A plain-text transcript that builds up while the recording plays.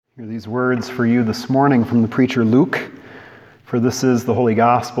Hear these words for you this morning from the preacher Luke. For this is the Holy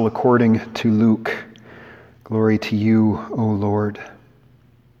Gospel according to Luke. Glory to you, O Lord.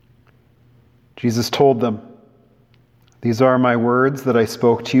 Jesus told them, "These are my words that I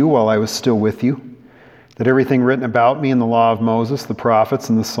spoke to you while I was still with you, that everything written about me in the law of Moses, the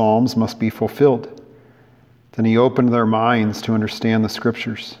prophets, and the Psalms must be fulfilled." Then he opened their minds to understand the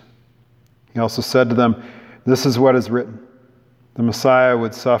Scriptures. He also said to them, "This is what is written. The Messiah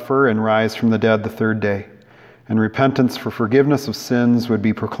would suffer and rise from the dead the third day, and repentance for forgiveness of sins would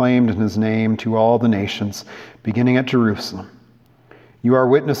be proclaimed in his name to all the nations, beginning at Jerusalem. You are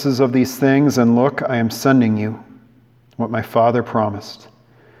witnesses of these things, and look, I am sending you what my Father promised.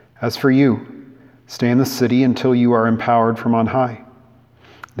 As for you, stay in the city until you are empowered from on high."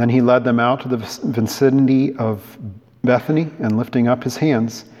 Then he led them out to the vicinity of Bethany, and lifting up his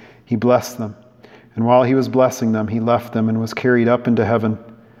hands, he blessed them. And while he was blessing them, he left them and was carried up into heaven.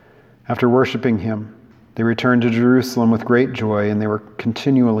 After worshiping him, they returned to Jerusalem with great joy, and they were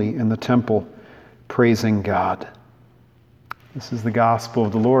continually in the temple praising God. This is the gospel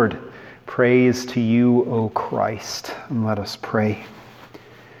of the Lord. Praise to you, O Christ. And let us pray.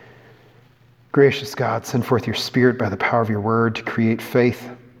 Gracious God, send forth your Spirit by the power of your word to create faith,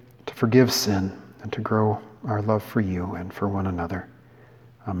 to forgive sin, and to grow our love for you and for one another.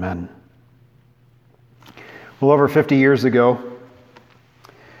 Amen. Well, over 50 years ago,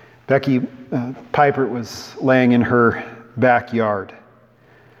 Becky Piper was laying in her backyard.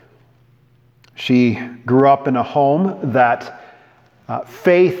 She grew up in a home that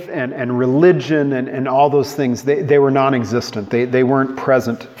faith and religion and all those things, they were non-existent. They weren't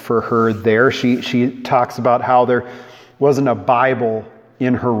present for her there. She talks about how there wasn't a Bible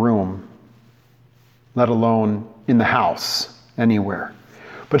in her room, let alone in the house anywhere.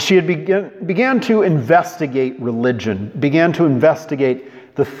 But she had began to investigate religion, began to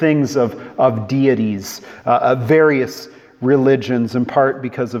investigate the things of deities, various religions, in part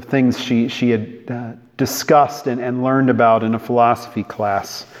because of things she had discussed and learned about in a philosophy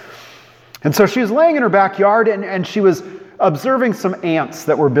class. And so she was laying in her backyard and she was observing some ants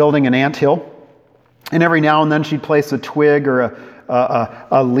that were building an anthill. And every now and then she'd place a twig or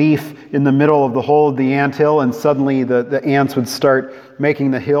a leaf in the middle of the hole of the anthill, and suddenly the ants would start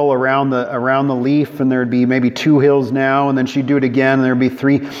making the hill around the leaf, and there'd be maybe 2 hills now, and then she'd do it again, and there'd be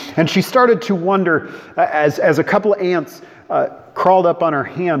 3. And she started to wonder, as a couple of ants crawled up on her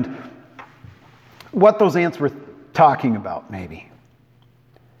hand, what those ants were talking about, maybe.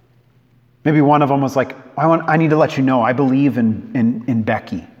 Maybe one of them was like, I need to let you know, I believe in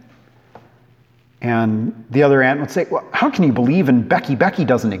Becky. And the other ant would say, "Well, how can you believe in Becky? Becky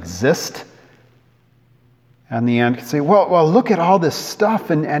doesn't exist." And the ant could say, well, look at all this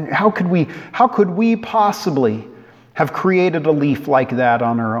stuff, and how could we possibly have created a leaf like that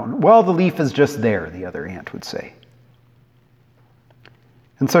on our own? Well, the leaf is just there, the other ant would say.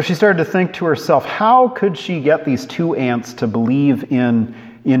 And so she started to think to herself, how could she get these 2 ants to believe in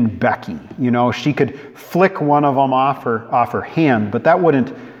Becky? You know, she could flick one of them off her hand, but that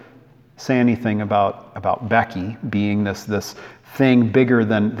wouldn't say anything about Becky being this thing bigger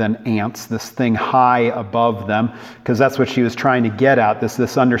than ants, this thing high above them, because that's what she was trying to get at,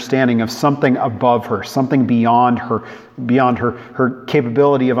 this understanding of something above her, something beyond her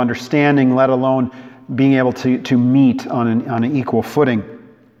capability of understanding, let alone being able to meet on an equal footing.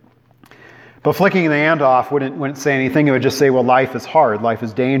 But flicking the ant off wouldn't say anything. It would just say, well, life is hard, life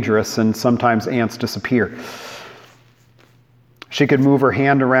is dangerous, and sometimes ants disappear. She could move her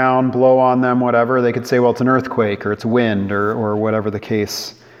hand around, blow on them, whatever. They could say, well, it's an earthquake, or it's wind, or whatever the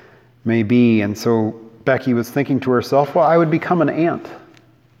case may be. And so Becky was thinking to herself, well, I would become an ant.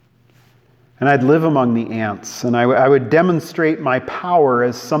 And I'd live among the ants. And I would demonstrate my power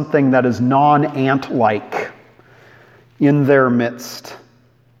as something that is non-ant-like in their midst,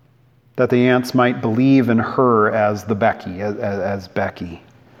 that the ants might believe in her as the Becky, as Becky.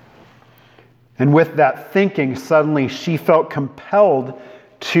 And with that thinking, suddenly she felt compelled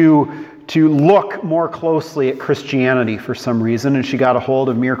to look more closely at Christianity for some reason, and she got a hold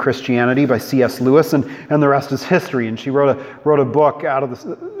of Mere Christianity by C.S. Lewis, and the rest is history. And she wrote a book out of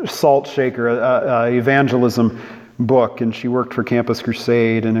the Salt Shaker, a evangelism book, and she worked for Campus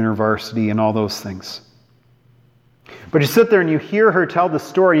Crusade and InterVarsity and all those things. But you sit there and you hear her tell the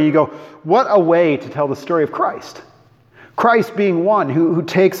story, and you go, what a way to tell the story of Christ. Christ being one who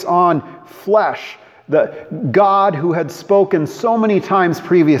takes on flesh, the God who had spoken so many times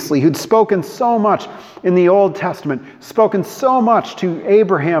previously, who'd spoken so much in the Old Testament, spoken so much to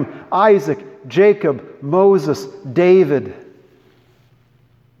Abraham, Isaac, Jacob, Moses, David.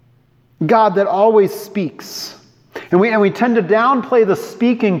 God that always speaks. And we tend to downplay the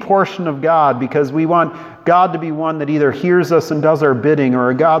speaking portion of God because we want God to be one that either hears us and does our bidding, or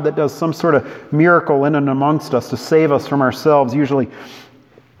a God that does some sort of miracle in and amongst us to save us from ourselves, usually.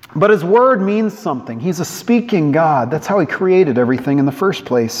 But His Word means something. He's a speaking God. That's how He created everything in the first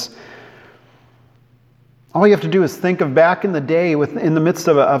place. All you have to do is think of back in the day in the midst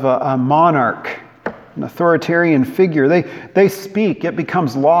of a monarch, an authoritarian figure. They speak, it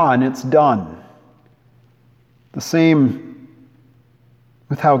becomes law, and it's done. The same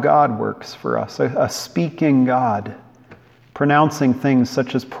with how God works for us, a speaking God, pronouncing things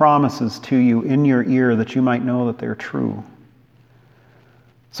such as promises to you in your ear that you might know that they're true.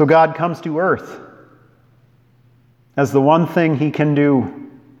 So God comes to earth as the one thing He can do,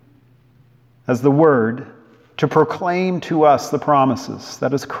 as the Word, to proclaim to us the promises.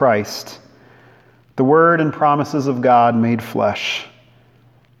 That is Christ, the Word and promises of God made flesh,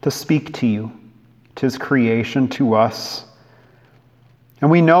 to speak to you, to His creation, to us. And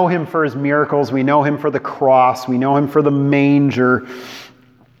we know Him for His miracles. We know Him for the cross. We know Him for the manger.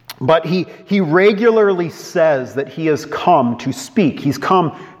 But He regularly says that He has come to speak. He's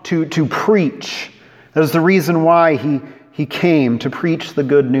come to preach. That is the reason why He came, to preach the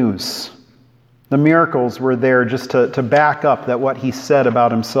good news. The miracles were there just to back up that what He said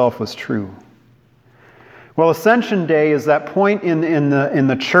about Himself was true. Well, Ascension Day is that point in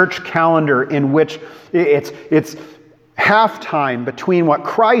the church calendar in which it's halftime between what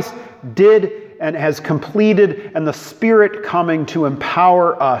Christ did and has completed, and the Spirit coming to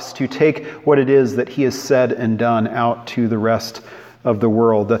empower us to take what it is that He has said and done out to the rest of the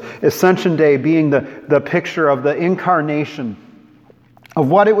world. The Ascension Day being the picture of the incarnation, of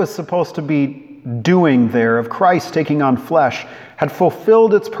what it was supposed to be doing there, of Christ taking on flesh, had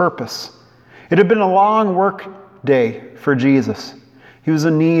fulfilled its purpose. It had been a long work day for Jesus. He was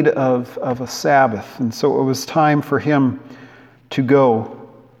in need of a Sabbath, and so it was time for Him to go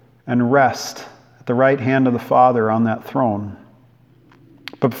and rest at the right hand of the Father on that throne.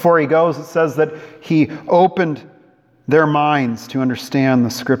 But before He goes, it says that He opened their minds to understand the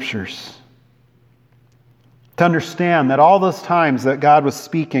Scriptures. To understand that all those times that God was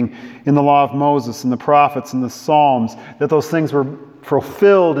speaking in the law of Moses and the prophets and the Psalms, that those things were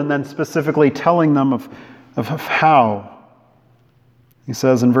fulfilled, and then specifically telling them of how. He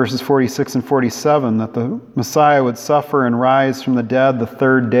says in verses 46 and 47 that the Messiah would suffer and rise from the dead the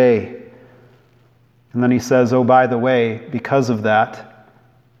third day. And then He says, oh, by the way, because of that,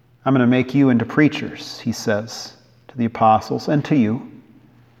 I'm going to make you into preachers, He says to the apostles and to you.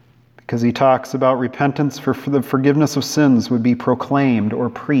 Because He talks about repentance for the forgiveness of sins would be proclaimed or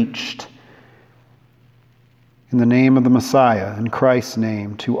preached in the name of the Messiah, in Christ's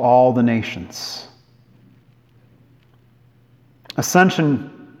name, to all the nations.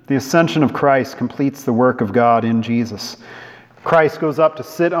 The ascension of Christ completes the work of God in Jesus. Christ goes up to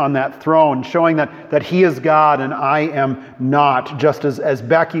sit on that throne, showing that He is God and I am not, just as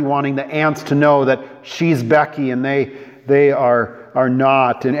Becky wanting the ants to know that she's Becky and they are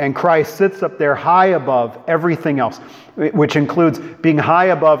not. And Christ sits up there high above everything else, which includes being high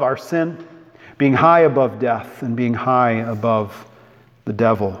above our sin, being high above death, and being high above the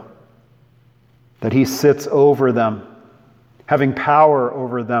devil. That He sits over them, having power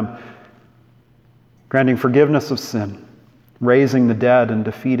over them, granting forgiveness of sin, raising the dead, and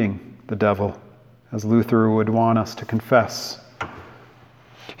defeating the devil, as Luther would want us to confess.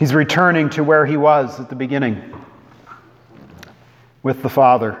 He's returning to where He was at the beginning, with the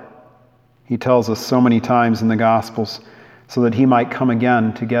Father. He tells us so many times in the Gospels, so that He might come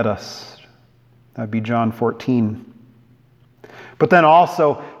again to get us. That'd be John 14. But then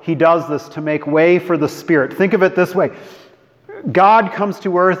also, He does this to make way for the Spirit. Think of it this way. God comes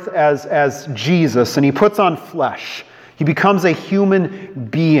to earth as Jesus, and He puts on flesh. He becomes a human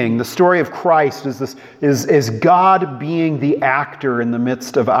being. The story of Christ is God being the actor in the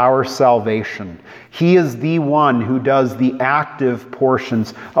midst of our salvation. He is the one who does the active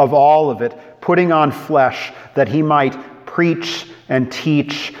portions of all of it, putting on flesh that He might preach and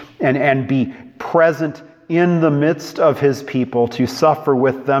teach and be present in the midst of His people, to suffer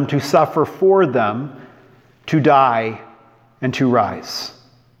with them, to suffer for them, to die and to rise,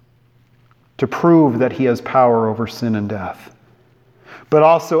 to prove that He has power over sin and death. But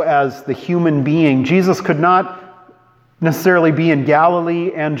also as the human being, Jesus could not necessarily be in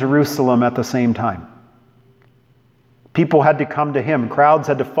Galilee and Jerusalem at the same time. People had to come to Him. Crowds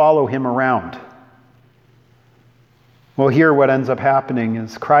had to follow Him around. Well, here what ends up happening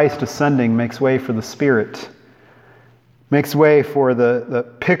is Christ ascending makes way for the Spirit, makes way for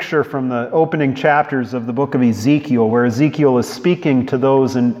the picture from the opening chapters of the book of Ezekiel, where Ezekiel is speaking to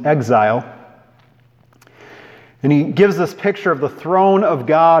those in exile. And he gives this picture of the throne of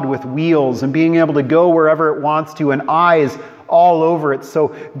God with wheels and being able to go wherever it wants to and eyes all over it.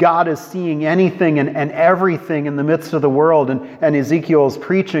 So God is seeing anything and everything in the midst of the world. And Ezekiel is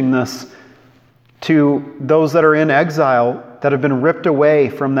preaching this to those that are in exile, that have been ripped away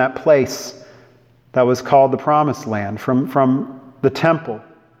from that place that was called the Promised Land, from the temple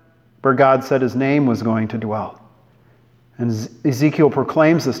where God said his name was going to dwell. And Ezekiel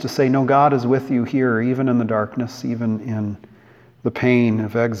proclaims this to say, no, God is with you here, even in the darkness, even in the pain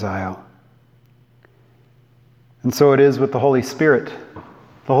of exile. And so it is with the Holy Spirit.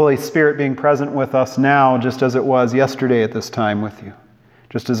 The Holy Spirit being present with us now, just as it was yesterday at this time with you,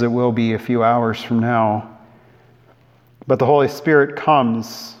 just as it will be a few hours from now. But the Holy Spirit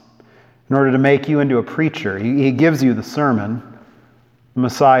comes in order to make you into a preacher. He gives you the sermon. The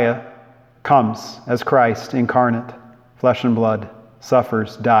Messiah comes as Christ incarnate, flesh and blood,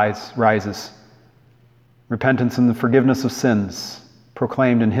 suffers, dies, rises. Repentance and the forgiveness of sins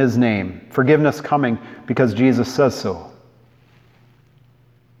proclaimed in his name. Forgiveness coming because Jesus says so.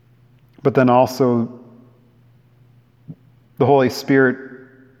 But then also the Holy Spirit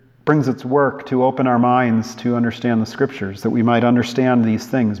brings its work to open our minds to understand the Scriptures, that we might understand these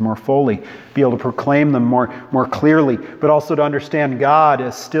things more fully, be able to proclaim them more clearly, but also to understand God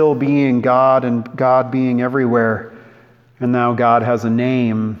as still being God and God being everywhere. And now God has a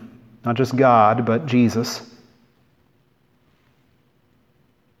name, not just God, but Jesus.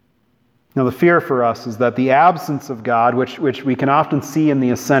 Now the fear for us is that the absence of God, which we can often see in the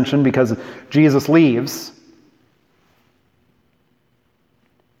ascension because Jesus leaves,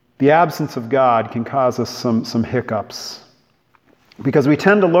 the absence of God can cause us some hiccups. Because we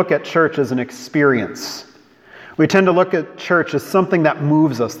tend to look at church as an experience. We tend to look at church as something that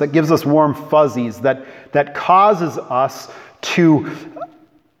moves us, that gives us warm fuzzies, that causes us to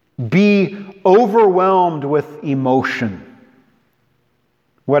be overwhelmed with emotion.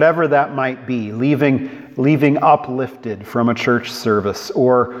 Whatever that might be, leaving uplifted from a church service,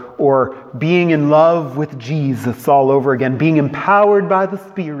 or being in love with Jesus all over again, being empowered by the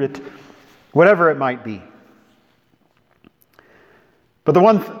Spirit, whatever it might be. But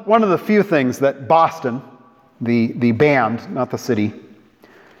one of the few things that Boston, the band, not the city,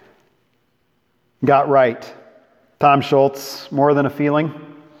 got right, Tom Schultz, More Than a Feeling.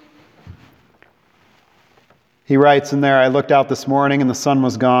 He writes in there, I looked out this morning and the sun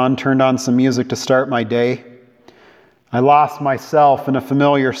was gone, turned on some music to start my day. I lost myself in a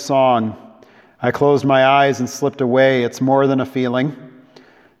familiar song. I closed my eyes and slipped away. It's more than a feeling.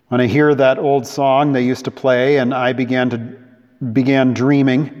 When I hear that old song they used to play, and I began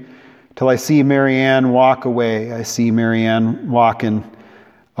dreaming till I see Marianne walk away. I see Marianne walking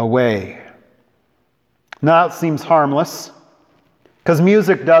away. Now it seems harmless, because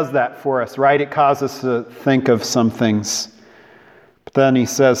music does that for us, right? It causes us to think of some things. But then he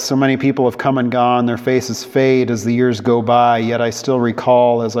says, so many people have come and gone, their faces fade as the years go by, yet I still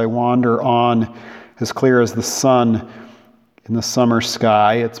recall as I wander on, as clear as the sun in the summer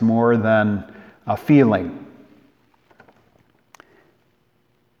sky. It's more than a feeling.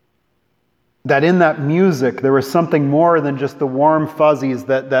 That in that music, there was something more than just the warm fuzzies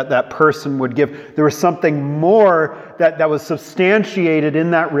that person would give. There was something more that was substantiated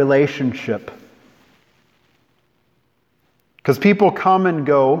in that relationship. Because people come and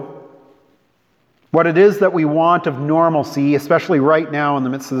go. What it is that we want of normalcy, especially right now in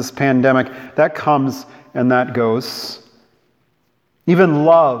the midst of this pandemic, that comes and that goes. Even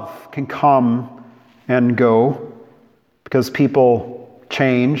love can come and go because people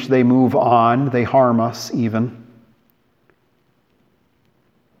change, they move on, they harm us even.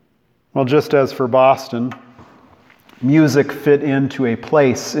 Well, just as for Boston, music fit into a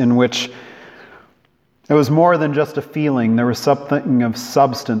place in which it was more than just a feeling. There was something of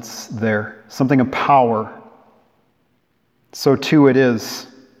substance there, something of power. So too it is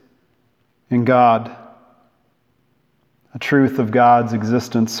in God, a truth of God's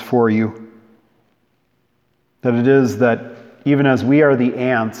existence for you. That it is that even as we are the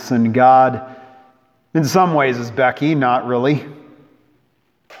ants, and God, in some ways, is Becky, not really.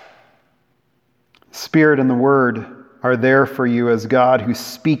 Spirit and the Word are there for you as God who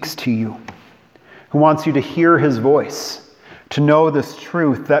speaks to you, who wants you to hear His voice, to know this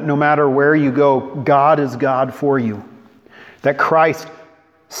truth that no matter where you go, God is God for you, that Christ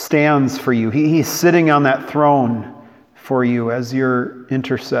stands for you. He's sitting on that throne for you as your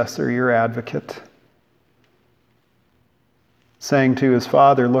intercessor, your advocate, saying to his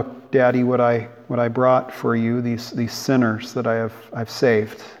Father, look, Daddy, what I brought for you, these sinners that I've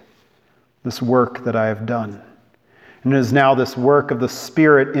saved, this work that I have done. And it is now this work of the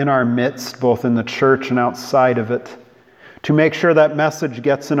Spirit in our midst, both in the church and outside of it, to make sure that message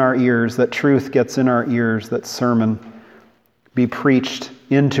gets in our ears, that truth gets in our ears, that sermon be preached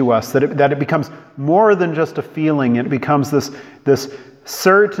into us, that it becomes more than just a feeling. It becomes this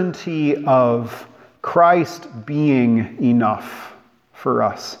certainty of Christ being enough for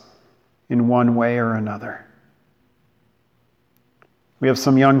us in one way or another. We have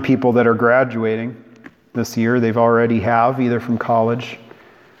some young people that are graduating this year. They've already have, either from college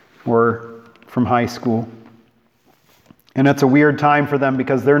or from high school. And it's a weird time for them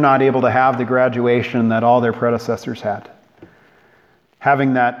because they're not able to have the graduation that all their predecessors had.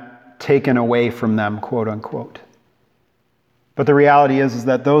 Having that taken away from them, quote unquote. But the reality is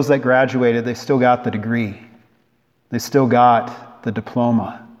that those that graduated, they still got the degree. They still got the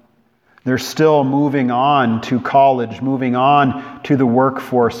diploma. They're still moving on to college, moving on to the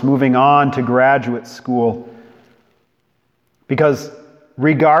workforce, moving on to graduate school. Because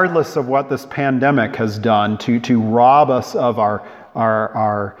regardless of what this pandemic has done to rob us of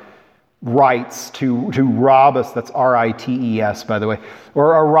our rights, to rob us, that's R-I-T-E-S, by the way,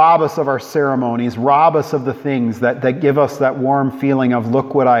 or rob us of our ceremonies, rob us of the things that give us that warm feeling of,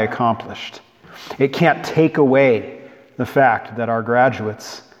 look what I accomplished. It can't take away the fact that our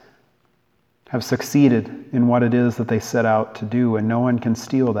graduates have succeeded in what it is that they set out to do, and no one can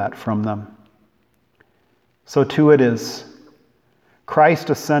steal that from them. So too it is. Christ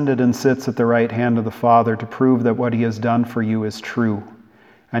ascended and sits at the right hand of the Father to prove that what he has done for you is true,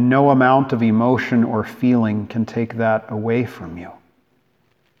 and no amount of emotion or feeling can take that away from you.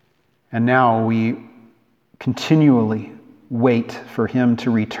 And now we continually wait for him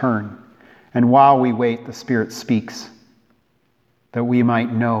to return. And while we wait, the Spirit speaks that we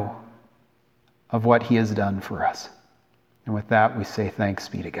might know of what he has done for us. And with that, we say thanks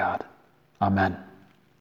be to God. Amen.